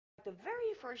The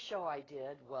very first show I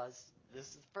did was,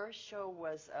 this first show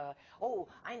was,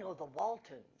 I know, the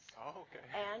Waltons. Oh, okay.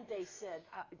 And they said,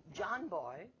 John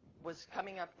Boy was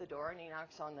coming up the door, and he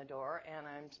knocks on the door, and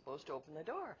I'm supposed to open the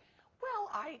door. Well,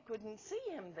 I couldn't see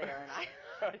him there,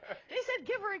 and they said,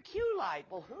 give her a cue light.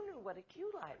 Well, who knew what a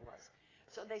cue light was?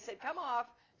 So they said, come off.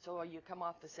 So you come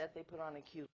off the set, they put on a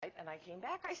cue light, and I came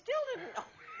back. I still didn't know.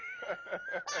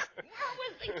 Where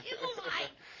was the cue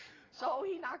light? So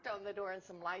he knocked on the door and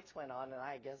some lights went on, and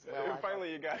I guess, well,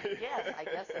 finally you got it. Yes, I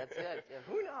guess that's it.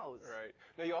 Who knows? Right.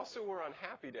 Now you also were on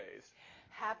Happy Days.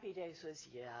 Happy Days was,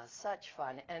 such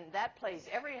fun. And that plays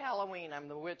every Halloween. I'm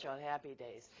the witch on Happy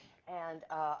Days. And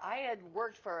I had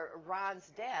worked for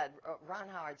Ron's dad. Ron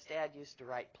Howard's dad used to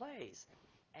write plays.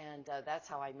 And that's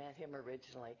how I met him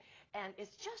originally. And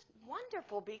it's just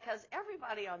wonderful because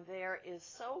everybody on there is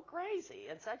so crazy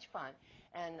and such fun.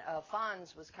 And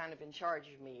Fonz was kind of in charge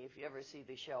of me. If you ever see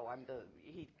the show,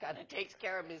 he kind of takes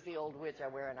care of me as the old witch. I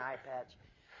wear an eye patch.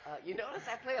 You notice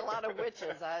I play a lot of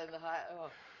witches.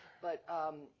 But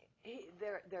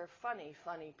they're funny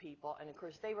people. And, of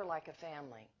course, they were like a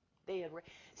family.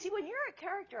 See, when you're a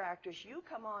character actress, you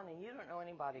come on and you don't know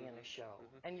anybody in a show.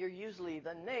 And you're usually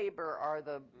the neighbor or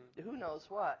the who knows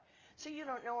what. So you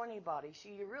don't know anybody. So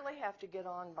you really have to get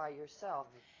on by yourself.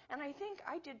 And I think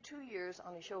I did 2 years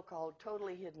on a show called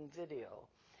Totally Hidden Video.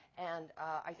 And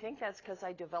I think that's because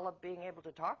I developed being able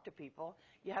to talk to people.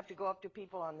 You have to go up to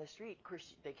people on the street. Of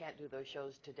course, they can't do those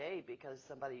shows today because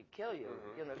somebody would kill you,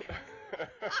 you know.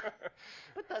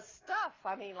 But the stuff,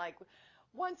 I mean, like,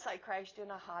 once I crashed in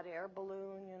a hot air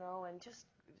balloon, you know, and just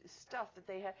stuff that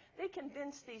they had. They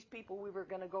convinced these people we were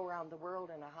going to go around the world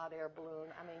in a hot air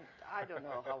balloon. I mean, I don't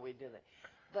know how we did it.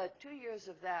 But 2 years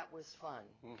of that was fun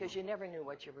because you never knew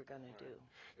what you were going to do.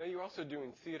 Now, you're also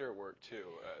doing theater work, too.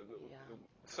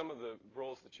 Some of the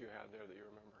roles that you had there that you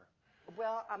remember.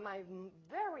 Well, my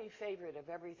very favorite of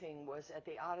everything was at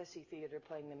the Odyssey Theater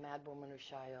playing the Mad Woman of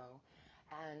Chaillot.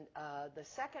 And the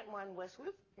second one was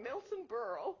with Milton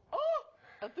Berle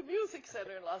at the Music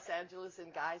Center in Los Angeles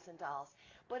in Guys and Dolls.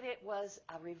 But it was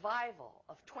a revival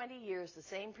of 20 years, the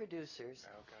same producers.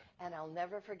 Okay. And I'll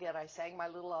never forget, I sang my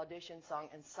little audition song,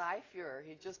 and Cy Fuhrer,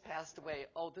 he just passed away.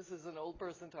 Oh, this is an old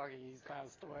person talking. He's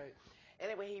passed away.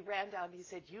 Anyway, he ran down, he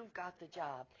said, you've got the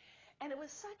job. And it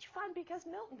was such fun because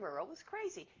Milton Berle was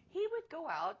crazy. He would go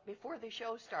out before the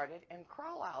show started and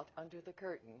crawl out under the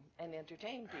curtain and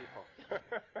entertain people.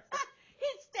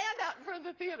 He'd stand out in front of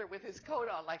the theater with his coat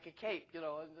on like a cape, you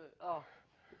know. And,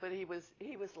 but he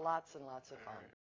was lots and lots of fun.